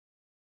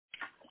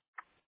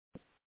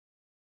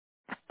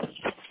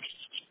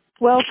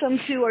Welcome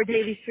to our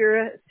daily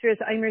Sfiras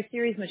Eimer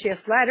series,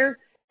 Mashiach's Ladder.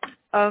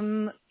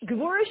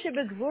 Gevura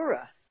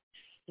Shebegvura.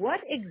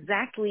 What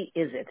exactly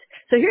is it?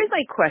 So here's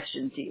my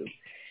question to you.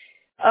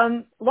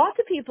 Lots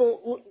of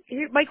people,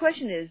 my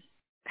question is,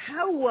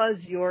 how was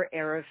your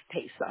Erev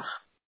Pesach?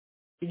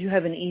 Did you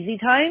have an easy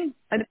time?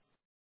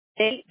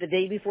 The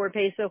day before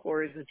Pesach,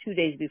 or is it 2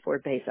 days before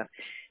Pesach?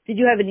 Did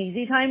you have an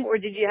easy time, or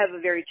did you have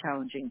a very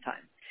challenging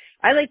time?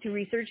 I like to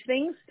research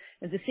things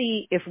and to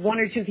see if one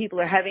or two people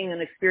are having an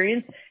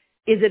experience.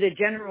 Is it a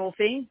general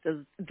thing?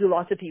 Do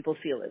lots of people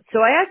feel it?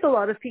 So I asked a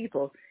lot of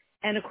people,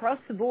 and across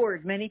the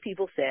board, many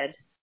people said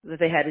that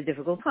they had a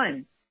difficult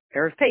time.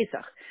 Erev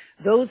Pesach.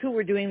 Those who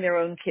were doing their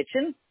own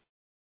kitchen,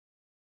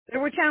 there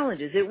were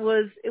challenges. It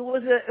was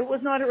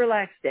not a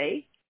relaxed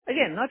day.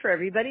 Again, not for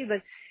everybody,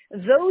 but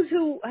those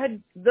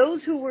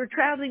who were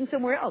traveling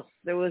somewhere else.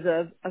 There was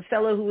a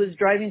fellow who was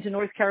driving to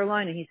North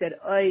Carolina. He said,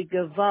 "Oy,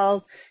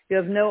 Gaval, you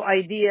have no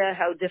idea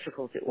how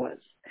difficult it was."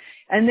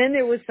 And then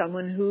there was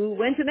someone who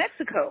went to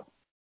Mexico.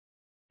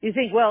 You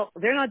think, well,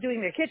 they're not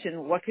doing their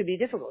kitchen. What could be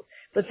difficult?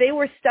 But they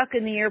were stuck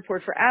in the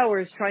airport for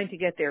hours trying to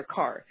get their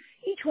car,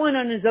 each one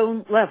on his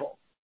own level.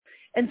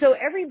 And so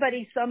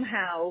everybody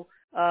somehow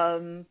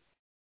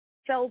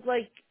felt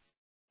like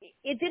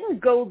it didn't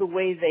go the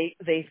way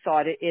they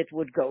thought it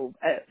would go.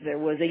 There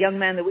was a young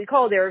man that we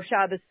called Erev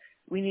Shabbos.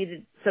 We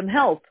needed some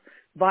help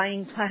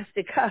buying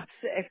plastic cups,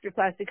 extra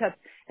plastic cups,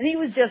 and he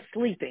was just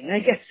sleeping. I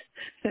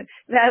guess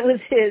that was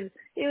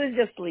he was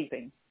just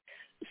sleeping.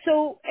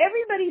 So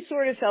everybody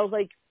sort of felt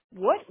like,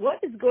 what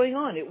is going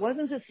on? It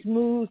wasn't a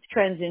smooth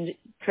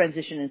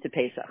transition into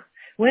Pesach.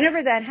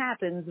 Whenever that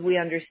happens, we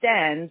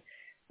understand,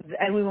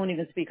 and we won't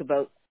even speak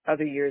about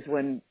other years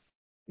when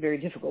very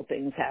difficult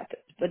things happen.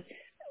 But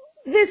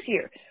this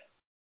year,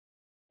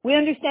 we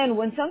understand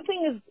when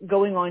something is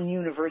going on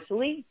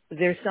universally,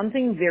 there's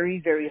something very,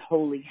 very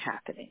holy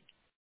happening.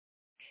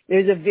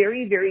 There's a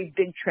very, very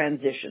big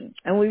transition.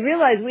 And we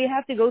realize we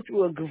have to go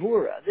through a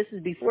gevura. This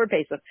is before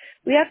Pesach.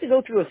 We have to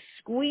go through a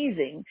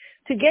squeezing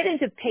to get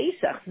into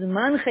Pesach,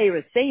 Zman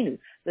Chayresenu,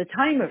 the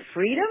time of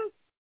freedom.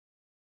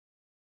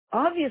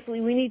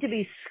 Obviously, we need to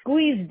be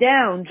squeezed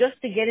down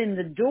just to get in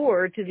the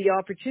door to the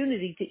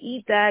opportunity to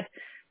eat that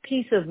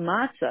piece of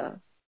matzah,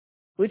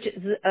 which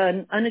is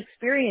an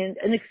experience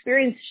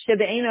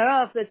shebe'ein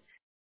araf, that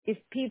if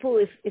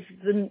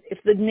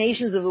the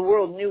nations of the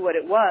world knew what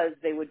it was,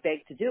 they would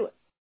beg to do it.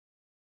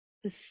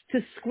 To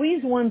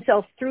squeeze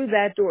oneself through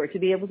that door, to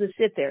be able to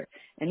sit there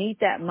and eat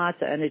that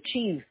matzah and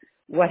achieve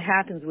what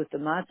happens with the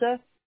matzah,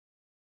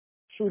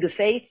 food of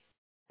faith,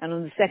 and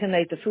on the second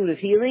night, the food of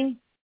healing,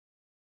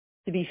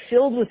 to be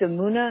filled with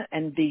emunah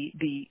and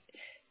be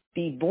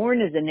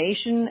born as a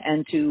nation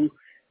and to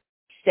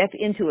step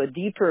into a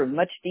deeper,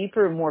 much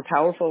deeper, more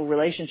powerful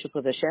relationship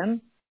with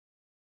Hashem,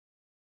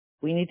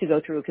 we need to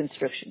go through a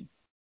constriction.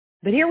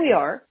 But here we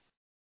are,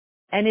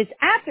 and it's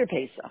after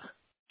Pesach,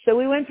 so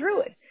we went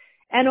through it.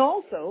 And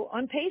also,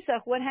 on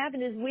Pesach, what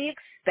happened is we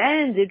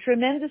expanded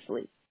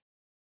tremendously.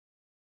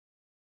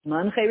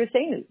 Man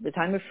Chayresenu, the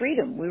time of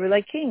freedom. We were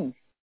like kings.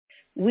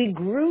 We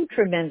grew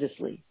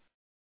tremendously.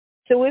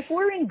 So if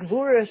we're in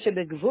Gevura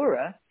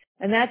Shebegvura,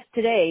 and that's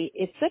today,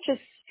 it's such a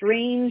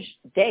strange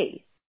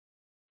day.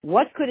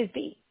 What could it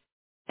be?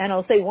 And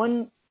I'll say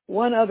one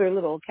other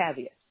little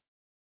caveat.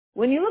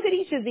 When you look at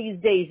each of these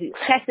days,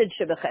 Chesed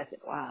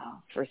Shebechesed,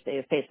 wow, first day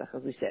of Pesach,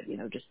 as we said,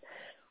 just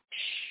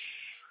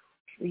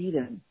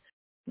freedom.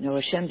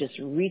 Hashem just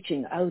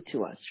reaching out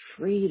to us.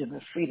 Freedom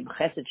of freedom.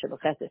 Chesed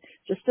Shebechesed.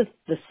 Just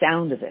the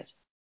sound of it.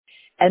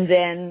 And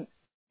then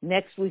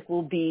next week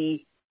will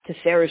be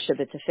Tiferes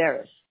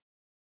Shebetiferes,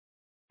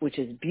 which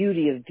is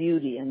beauty of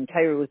beauty, and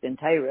Torah within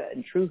Torah,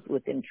 and truth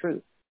within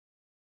truth.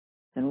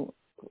 And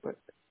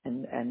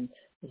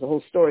there's a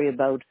whole story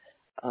about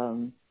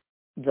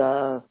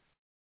the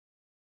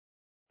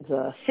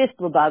fifth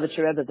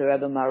Lubavitcher Rebbe, the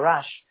Rebbe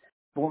Marash,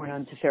 born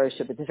on Tiferes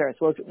Shebetiferes,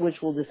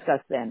 which we'll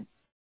discuss then.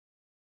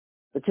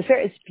 But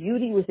Tiferes is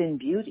beauty within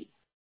beauty.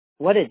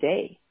 What a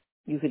day.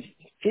 You could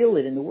feel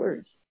it in the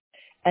words.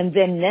 And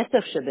then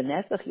Netzach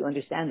Shebenetzach, you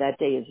understand that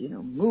day is,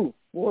 move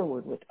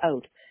forward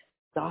without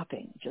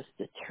stopping, just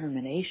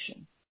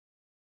determination.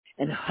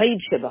 And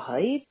Haid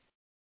Shebehaid,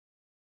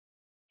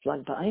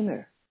 Flag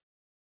Ba'aimer,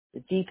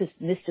 the deepest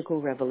mystical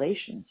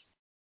revelations.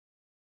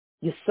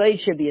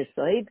 Yesod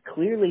Shebeyesod,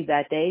 clearly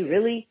that day,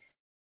 really,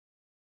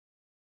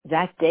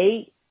 that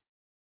day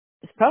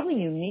is probably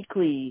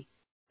uniquely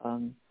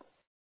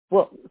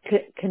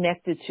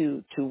connected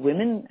to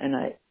women, and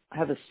I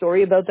have a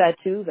story about that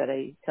too that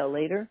I tell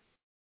later.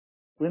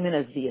 Women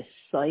as the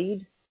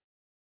aside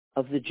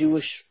of the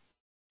Jewish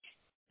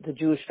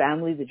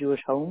family, the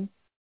Jewish home,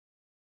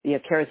 the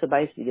Akeres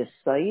Habayis, the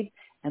aside,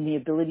 and the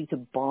ability to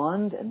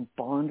bond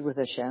with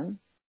Hashem.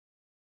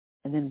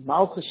 And then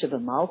Malchus Sheba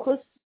Malchus,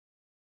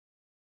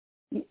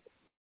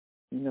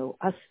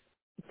 us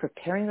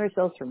preparing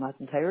ourselves for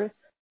Matan Torah,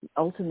 the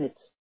ultimate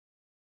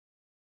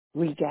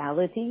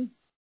regality,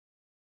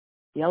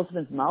 the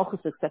ultimate Malchus,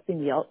 accepting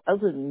the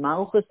ultimate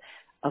Malchus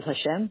of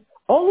Hashem.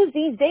 All of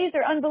these days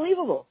are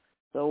unbelievable.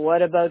 So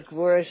what about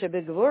Gvura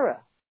Shebegvura?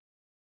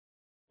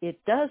 It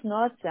does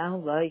not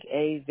sound like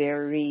a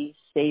very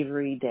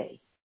savory day.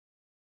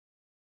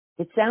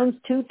 It sounds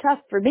too tough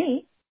for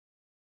me.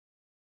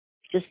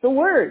 Just the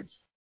words.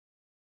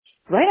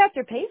 Right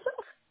after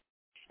Pesach?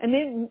 And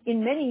then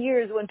in many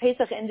years when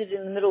Pesach ended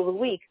in the middle of the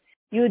week,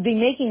 you would be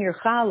making your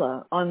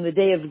challah on the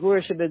day of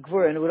Gvura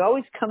Shebegvura, and it would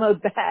always come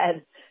out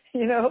bad.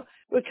 It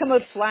would come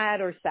out flat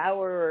or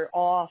sour or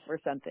off or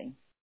something.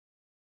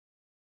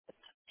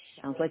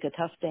 Sounds like a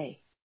tough day.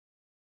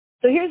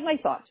 So here's my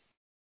thought.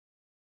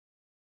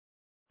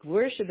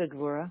 Gvura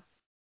Shebegvura.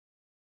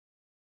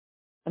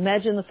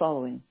 Imagine the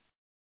following.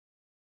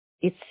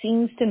 It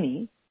seems to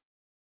me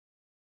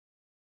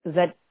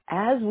that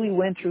as we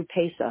went through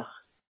Pesach,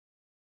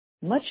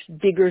 much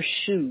bigger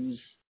shoes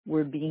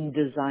were being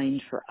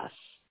designed for us.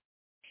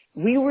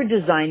 We were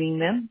designing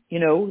them.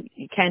 You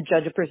can't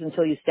judge a person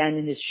until you stand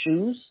in his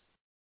shoes.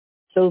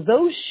 So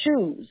those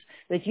shoes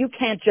that you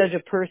can't judge a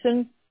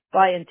person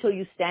by until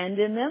you stand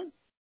in them,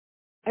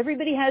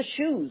 everybody has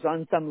shoes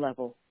on some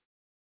level.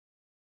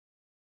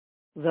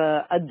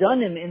 The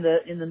Adonim in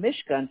the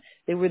Mishkan,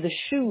 they were the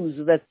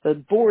shoes that the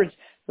boards,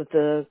 that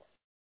the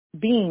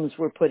beams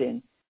were put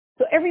in.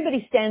 So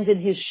everybody stands in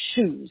his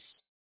shoes,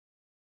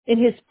 in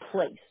his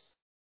place.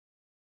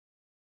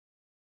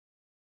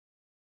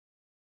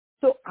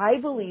 So I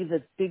believe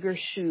that bigger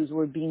shoes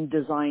were being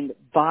designed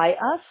by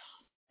us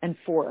and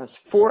for us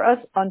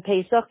on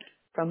Pesach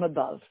from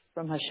above,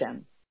 from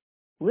Hashem.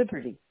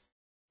 Liberty,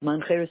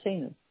 Man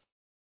Cheresenu.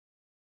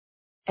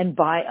 And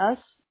by us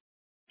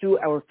through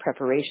our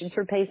preparations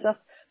for Pesach,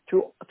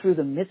 through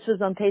the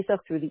mitzvahs on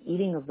Pesach, through the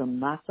eating of the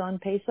matzah on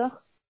Pesach,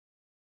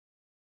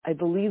 I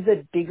believe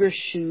that bigger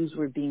shoes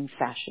were being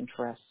fashioned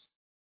for us.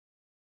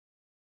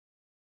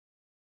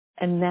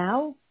 And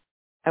now,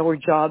 our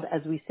job,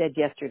 as we said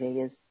yesterday,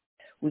 is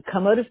we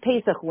come out of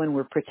Pesach when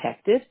we're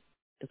protected.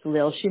 It's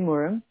Leil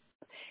Shimurim.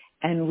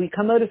 And we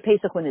come out of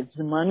Pesach when it's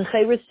Zman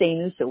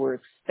Chayresenu, so we're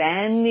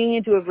expanding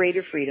into a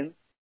greater freedom,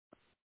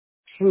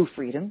 true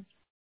freedom,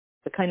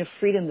 the kind of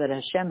freedom that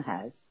Hashem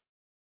has.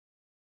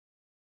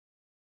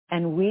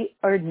 And we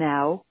are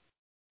now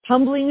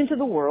tumbling into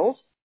the world.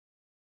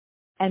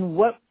 And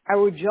what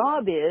our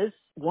job is,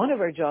 one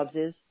of our jobs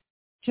is,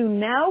 to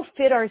now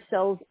fit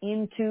ourselves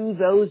into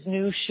those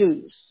new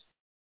shoes.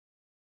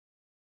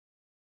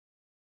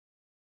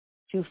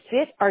 To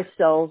fit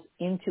ourselves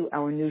into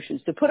our new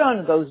shoes. To put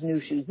on those new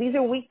shoes. These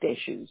are weekday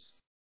shoes.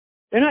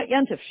 They're not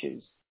Yontif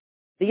shoes.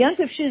 The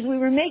Yontif shoes we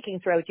were making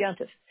throughout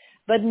Yontif.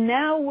 But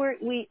now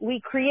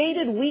we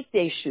created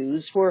weekday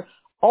shoes for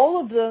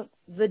all of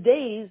the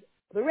days,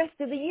 the rest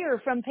of the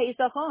year from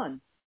Pesach on.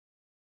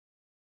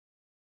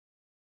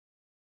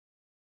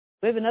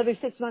 We have another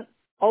 6 months.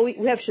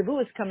 We have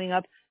Shavuos coming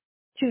up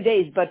 2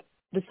 days, but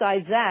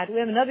besides that, we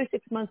have another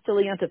 6 months till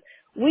Yontif.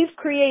 We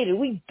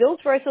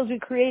built for ourselves, we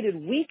created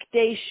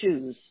weekday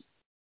shoes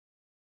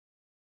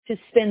to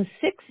spend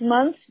 6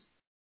 months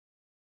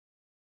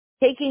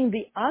taking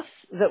the us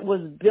that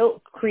was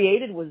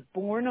was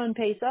born on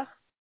Pesach,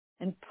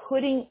 and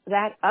putting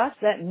that us,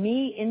 that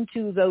me,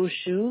 into those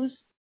shoes,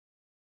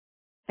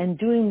 and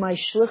doing my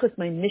shlichus,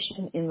 my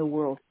mission in the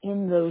world,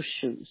 in those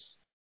shoes.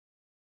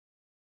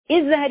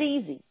 Is that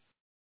easy?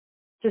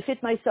 To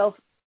fit myself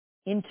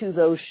into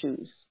those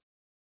shoes?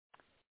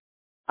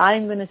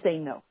 I'm going to say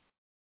no.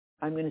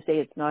 I'm going to say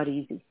it's not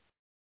easy.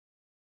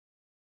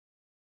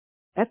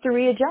 I have to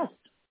readjust.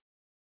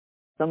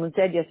 Someone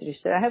said yesterday, she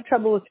said, I have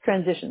trouble with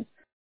transitions.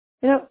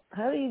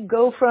 How do you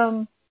go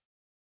from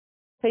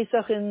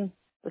Pesach in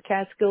the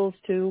Catskills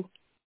to,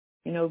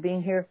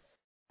 being here?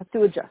 I have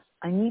to adjust.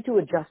 I need to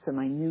adjust to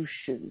my new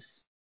shoes.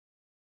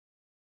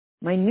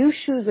 My new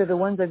shoes are the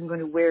ones I'm going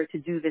to wear to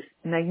do this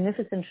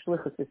magnificent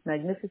shlichus, this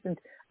magnificent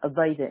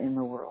avaida in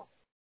the world.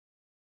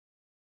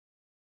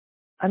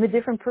 I'm a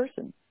different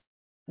person.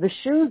 The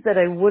shoes that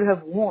I would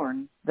have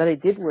worn, that I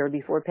did wear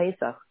before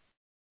Pesach,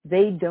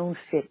 they don't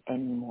fit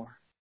anymore.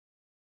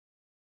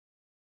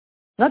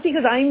 Not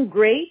because I'm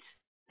great,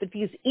 but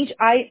because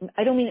I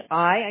don't mean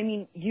I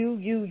mean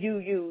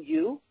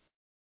you.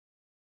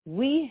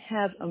 We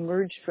have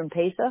emerged from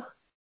Pesach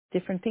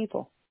different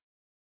people.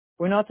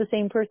 We're not the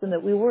same person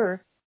that we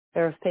were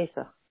Erev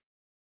Pesach.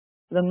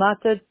 The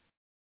Matzah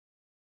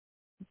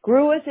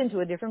grew us into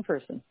a different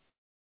person.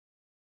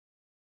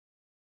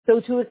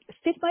 So to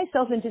fit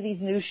myself into these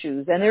new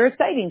shoes, and they're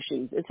exciting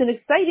shoes. It's an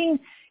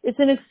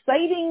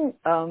exciting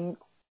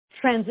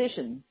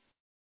transition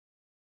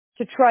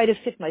to try to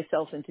fit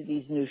myself into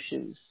these new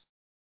shoes.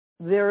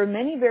 There are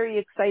many very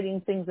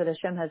exciting things that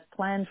Hashem has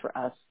planned for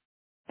us.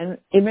 And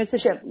Emir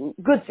Hashem,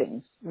 good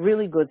things,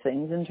 really good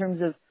things in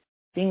terms of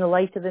being a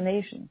light to the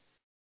nations.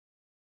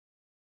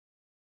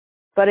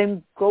 But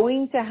I'm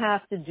going to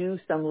have to do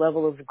some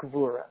level of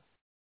gevura.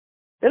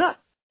 They're not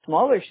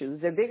smaller shoes,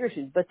 they're bigger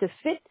shoes. But to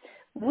fit,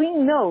 we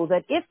know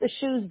that if the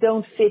shoes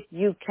don't fit,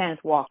 you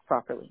can't walk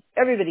properly.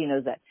 Everybody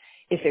knows that.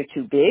 If they're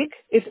too big,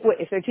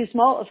 if they're too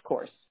small, of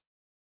course,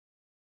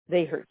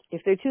 they hurt.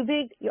 If they're too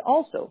big, you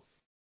also.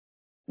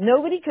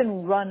 Nobody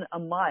can run a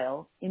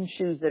mile in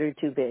shoes that are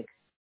too big.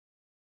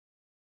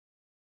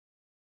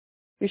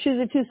 Your shoes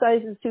are 2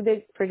 sizes too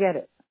big, forget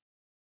it.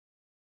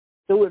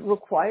 So it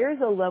requires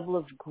a level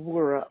of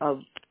gvura, of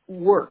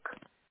work.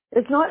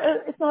 It's not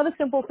a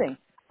simple thing.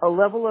 A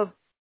level of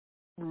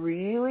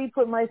really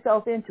put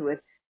myself into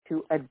it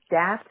to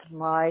adapt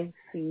my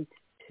feet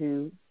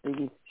to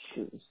these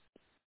shoes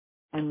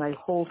and my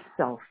whole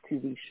self to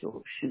these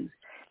shoes.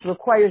 It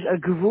requires a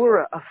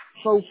gvura, a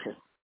focus,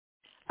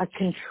 a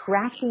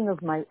contracting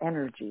of my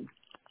energy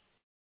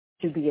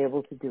to be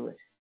able to do it.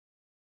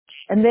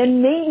 And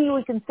then maybe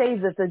we can say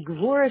that the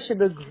gvura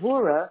sheba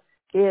gvura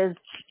is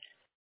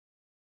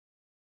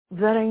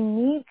that I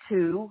need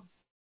to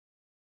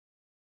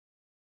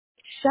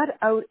shut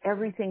out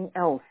everything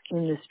else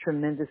in this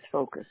tremendous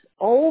focus.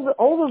 All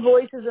the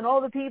voices and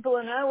all the people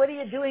and what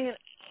are you doing? And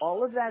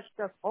all of that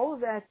stuff, all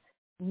of that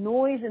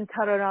noise and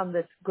tararam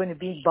that's going to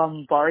be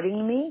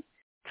bombarding me,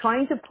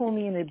 trying to pull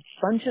me in a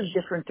bunch of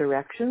different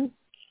directions.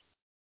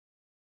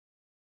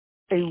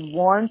 I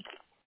want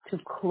to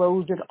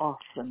close it off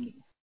from me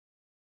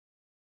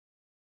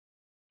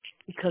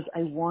because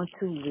I want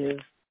to live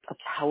a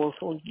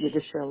powerful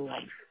Yiddish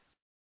life.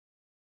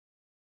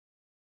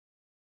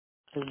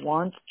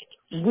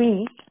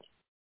 We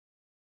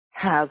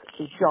have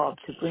a job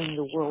to bring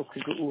the world to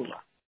Geula.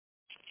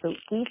 So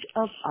each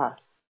of us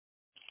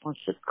wants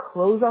to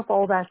close off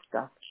all that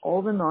stuff,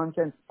 all the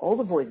nonsense, all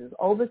the voices,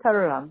 all the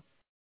tararam.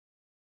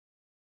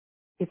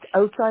 It's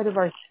outside of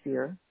our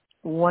sphere,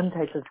 one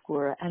type of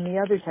gvura, and the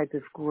other type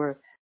of gvura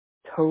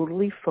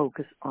totally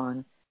focus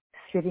on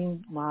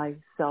fitting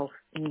myself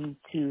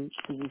into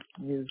these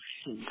new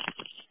shoes.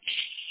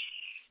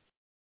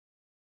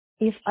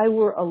 If I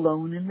were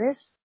alone in this,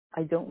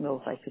 I don't know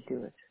if I could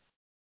do it.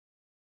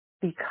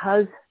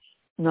 Because,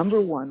 number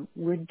one,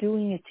 we're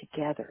doing it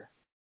together.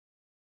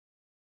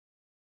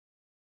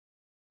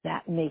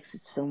 That makes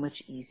it so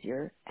much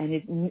easier, and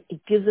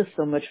it gives us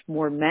so much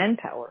more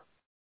manpower.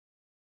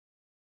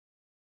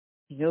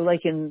 You know,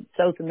 like in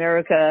South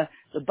America,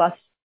 the bus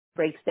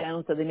breaks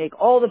down, so they make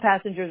all the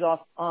passengers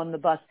off on the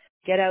bus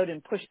get out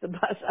and push the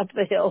bus up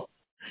the hill.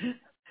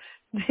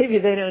 Maybe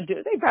they don't do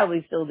it. They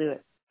probably still do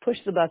it. Push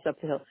the bus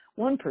up the hill.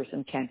 One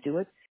person can't do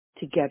it.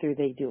 Together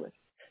they do it.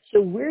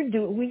 So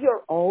we are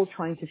all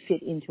trying to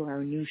fit into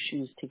our new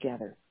shoes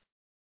together.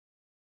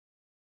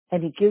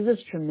 And it gives us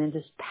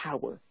tremendous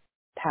power,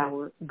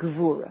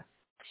 gvura,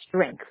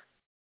 strength,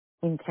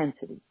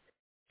 intensity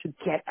to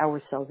get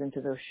ourselves into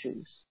those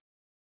shoes.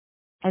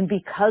 And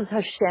because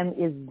Hashem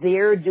is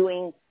there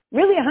doing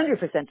really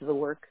 100% of the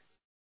work,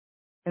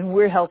 and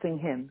we're helping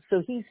him,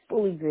 so he's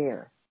fully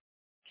there.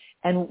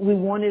 And we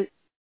want to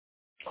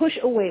push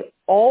away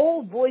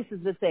all voices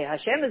that say,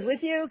 Hashem is with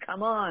you,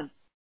 come on.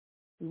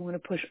 We want to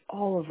push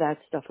all of that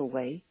stuff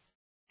away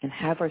and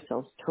have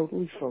ourselves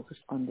totally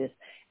focused on this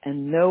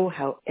and know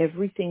how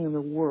everything in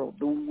the world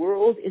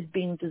is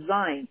being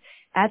designed.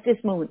 At this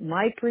moment,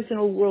 my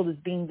personal world is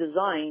being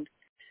designed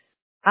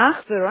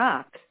ach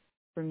v'rak,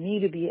 for me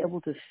to be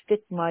able to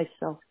fit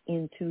myself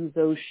into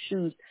those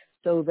shoes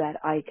so that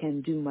I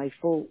can do my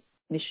full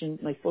mission,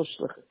 my full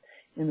shlichus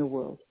in the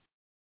world.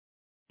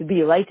 To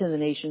be a light to the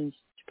nations,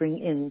 to bring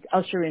in,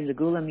 usher in the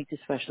Geula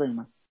Mitzvah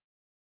Shlema.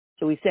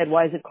 So we said,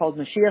 why is it called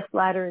Mashiach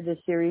Ladder, this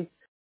series?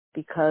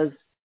 Because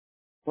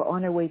we're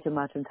on our way to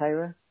Matan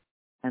Torah,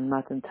 and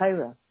Matan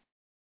Torah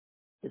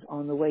is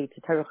on the way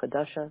to Torah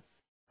Chadasha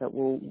that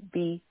will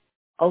be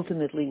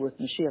ultimately with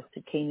Mashiach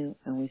Tzidkenu,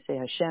 and we say,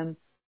 Hashem,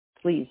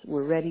 please,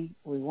 we're ready.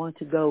 We want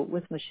to go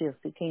with Mashiach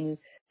Tzidkenu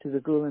to the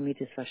Geula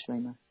Mitzvah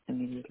Shlema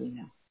immediately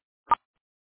now.